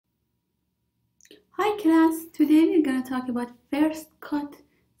Hi class, today we're going to talk about first cut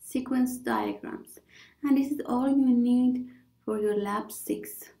sequence diagrams, and this is all you need for your lab 6.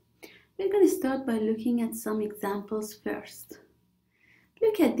 We're going to start by looking at some examples first.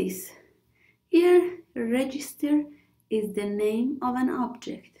 Look at this. Here, register is the name of an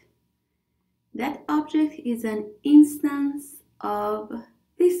object. That object is an instance of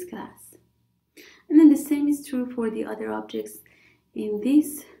this class. And then the same is true for the other objects in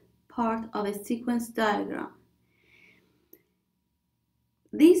this part of a sequence diagram.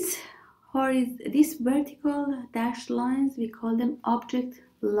 These vertical dashed lines, we call them object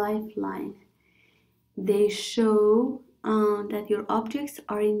lifeline. They show that your objects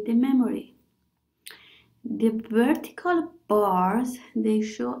are in the memory. The vertical bars, they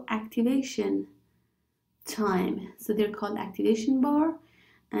show activation time. So they're called activation bar,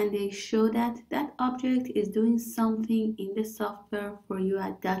 and they show that that object is doing something in the software for you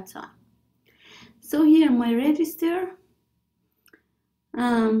at that time. So here my register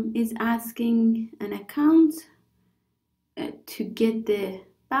is asking an account to get the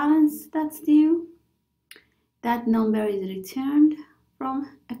balance that's due. That number is returned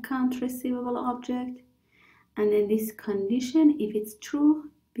from account receivable object, and then this condition, if it's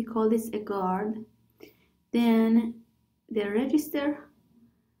true, we call this a guard. Then the register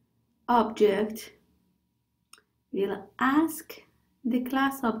object will ask the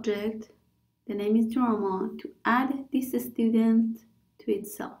class object, the name is drama, to add this student to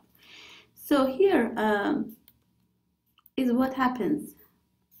itself. So here is what happens.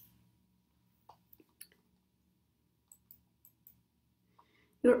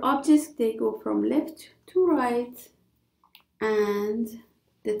 Your objects, they go from left to right, and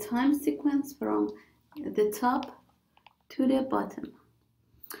the time sequence from the top to the bottom.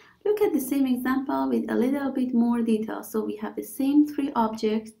 Look at the same example with a little bit more detail. So we have the same 3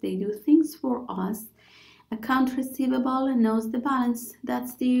 objects, they do things for us. Account receivable knows the balance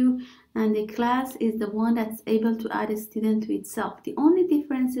that's due, and the class is the one that's able to add a student to itself. The only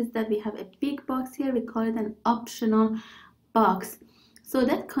difference is that we have a big box here, we call it an optional box. So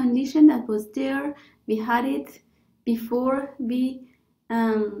that condition that was there, we had it before we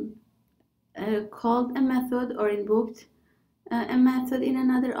called a method or invoked a method in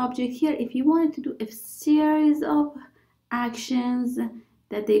another object. Here, if you wanted to do a series of actions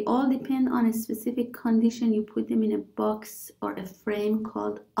that they all depend on a specific condition, you put them in a box or a frame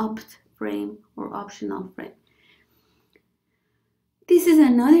called opt frame or optional frame. This is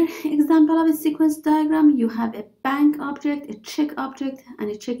another example of a sequence diagram. You have a bank object, a check object, and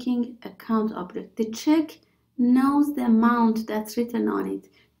a checking account object. The check knows the amount that's written on it.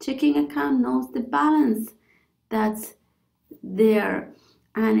 Checking account knows the balance that's there.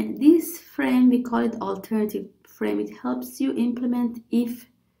 And this frame, we call it alternative frame. It helps you implement if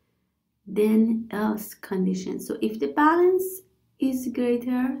then else condition. So if the balance is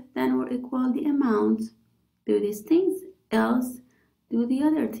greater than or equal the amount, do these things, else do the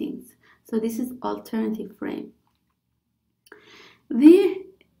other things. So this is alternative frame. This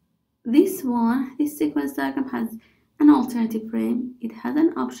sequence diagram has an alternative frame, it has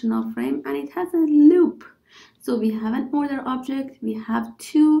an optional frame, and it has a loop. So we have an order object, we have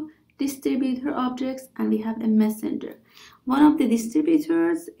 2 distributor objects, and we have a messenger. One of the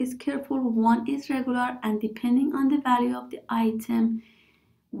distributors is careful, one is regular, and depending on the value of the item,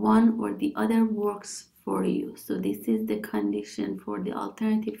 one or the other works for you. So this is the condition for the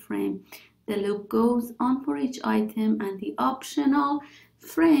alternative frame. The loop goes on for each item, and the optional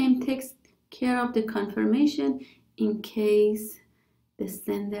frame takes care of the confirmation in case the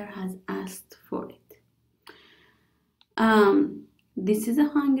sender has asked for it. This is a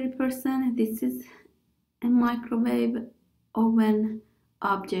hungry person. This is a microwave oven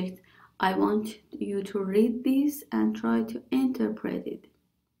object. I want you to read this and try to interpret it.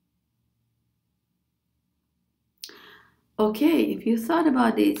 Okay, if you thought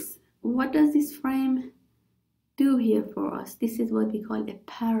about this, what does this frame do here for us? This is what we call a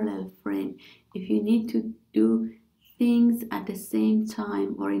parallel frame. If you need to do things at the same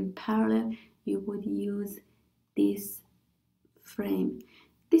time or in parallel, you would use this frame.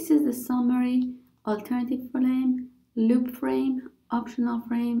 This is the summary: alternative frame, loop frame, optional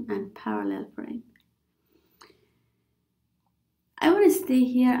frame, and parallel frame. I want to stay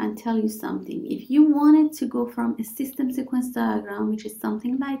here and tell you something. If you wanted to go from a system sequence diagram, which is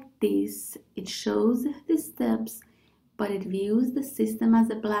something like this, it shows the steps, but it views the system as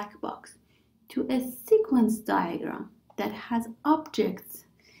a black box, to a sequence diagram that has objects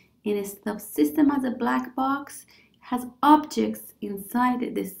in a subsystem as a black box, has objects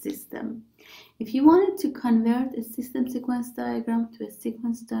inside this system. If you wanted to convert a system sequence diagram to a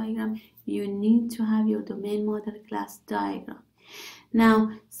sequence diagram, you need to have your domain model class diagram. Now,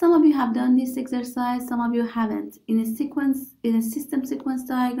 some of you have done this exercise, some of you haven't. In a system sequence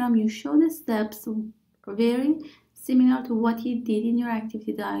diagram, you show the steps very similar to what you did in your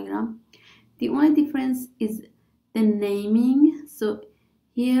activity diagram. The only difference is the naming. So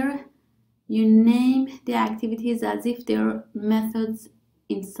here you name the activities as if they're methods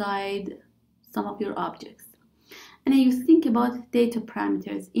inside some of your objects. And then you think about data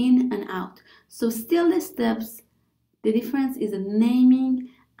parameters in and out. So still the steps, the difference is the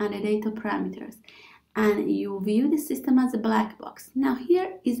naming and the data parameters. And you view the system as a black box. Now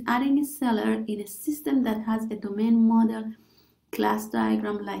here is adding a seller in a system that has a domain model class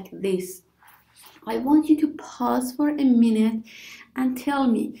diagram like this. I want you to pause for a minute and tell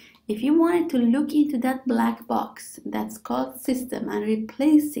me if you wanted to look into that black box that's called system and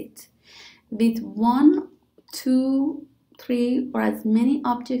replace it with 1, 2, 3 or as many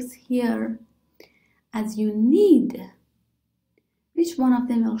objects here as you need, which one of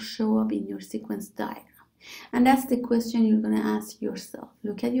them will show up in your sequence diagram? And that's the question you're going to ask yourself.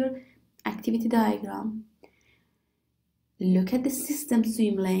 Look at your activity diagram. Look at the system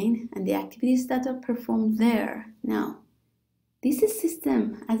swim lane and the activities that are performed there. Now, this is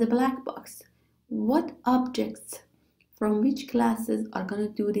system as a black box. What objects from which classes are going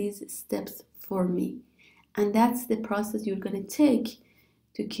to do these steps for me? And that's the process you're going to take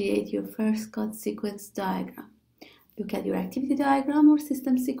to create your first cut sequence diagram. Look at your activity diagram or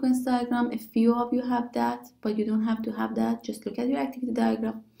system sequence diagram. A few of you have that, but you don't have to have that. Just look at your activity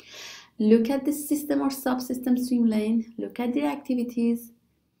diagram. Look at the system or subsystem swim lane. Look at the activities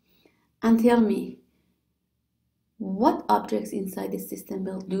and tell me what objects inside the system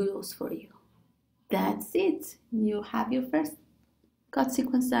will do those for you. That's it. You have your first cut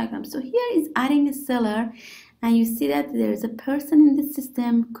sequence diagram. So here is adding a seller, and you see that there is a person in the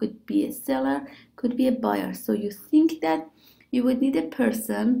system, could be a seller, could be a buyer. So you think that you would need a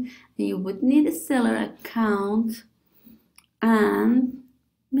person, and you would need a seller account, and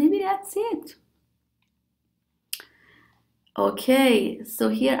maybe that's it. Okay, so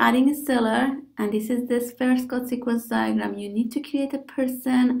here adding a seller, and this is this first cut sequence diagram. You need to create a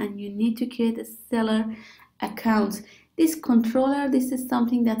person and you need to create a seller account. This controller, this is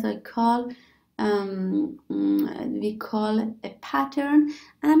something that I call we call a pattern,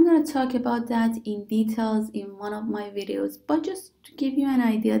 and I'm going to talk about that in details in one of my videos. But just to give you an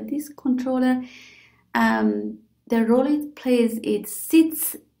idea, this controller, the role it plays, it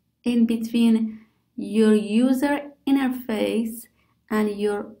sits in between your user interface and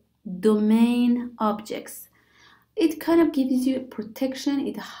your domain objects. It kind of gives you protection,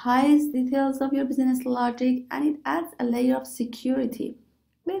 it hides details of your business logic, and it adds a layer of security.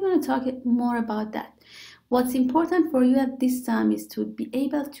 We're going to talk more about that. What's important for you at this time is to be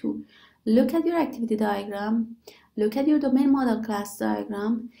able to look at your activity diagram, look at your domain model class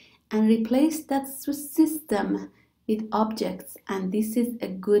diagram, and replace that system with objects. And this is a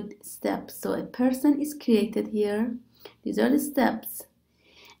good step. So a person is created here. These are the steps.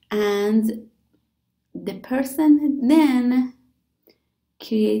 And the person then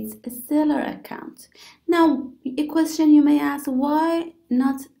creates a seller account. Now, a question you may ask, why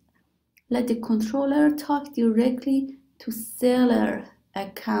not let the controller talk directly to seller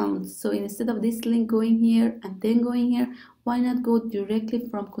accounts? So instead of this link going here and then going here, why not go directly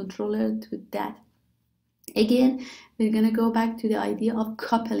from controller to that? Again, we're going to go back to the idea of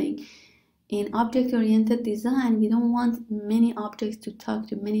coupling. In object-oriented design, we don't want many objects to talk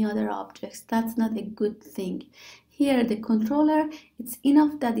to many other objects. That's not a good thing. Here, the controller, it's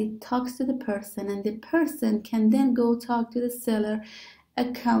enough that it talks to the person, and the person can then go talk to the seller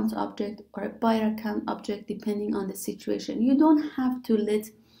account object or a buyer account object, depending on the situation. You don't have to let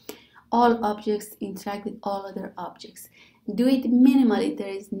all objects interact with all other objects. Do it minimally. There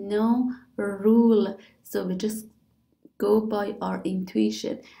is no rule, so we just go by our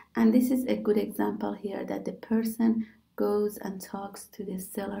intuition. And this is a good example here that the person goes and talks to the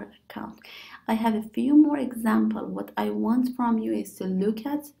seller account. I have a few more examples. What I want from you is to look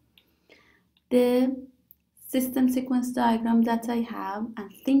at the system sequence diagram that I have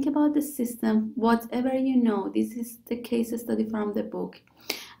and think about the system, whatever you know. This is the case study from the book.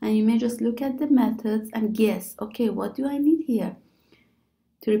 And you may just look at the methods and guess, okay, what do I need here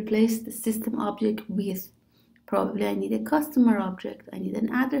to replace the system object with? Probably I need a customer object, I need an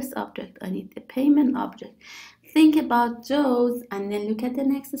address object, I need a payment object. Think about those and then look at the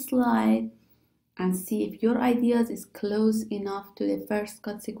next slide and see if your ideas is close enough to the first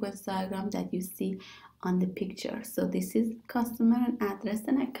cut sequence diagram that you see on the picture. So this is customer and address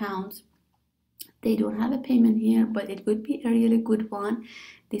and account. They don't have a payment here, but it would be a really good one.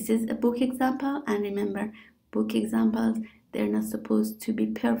 This is a book example, and remember, book examples, they're not supposed to be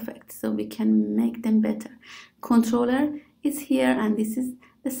perfect, so we can make them better. Controller is here, and this is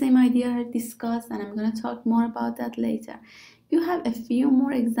the same idea I discussed, and I'm going to talk more about that later. You have a few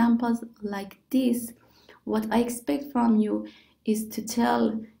more examples like this. What I expect from you is to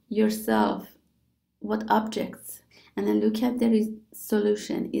tell yourself what objects, and then look at the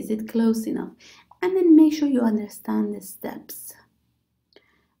solution. Is it close enough? And then make sure you understand the steps.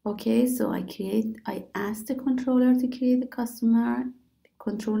 Okay, so I ask the controller to create a customer. The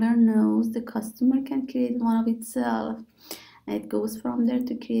controller knows the customer can create one of itself. And it goes from there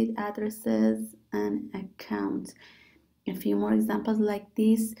to create addresses and accounts. A few more examples like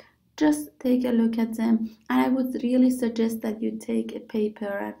this. Just take a look at them, and I would really suggest that you take a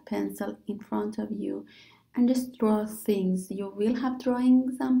paper and pencil in front of you and just draw things. You will have drawing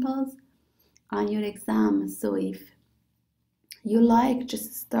examples on your exam, so if you like,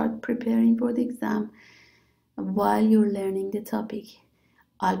 just start preparing for the exam while you're learning the topic.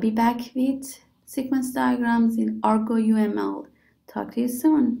 I'll be back with sequence diagrams in Argo UML. Talk to you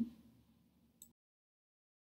soon.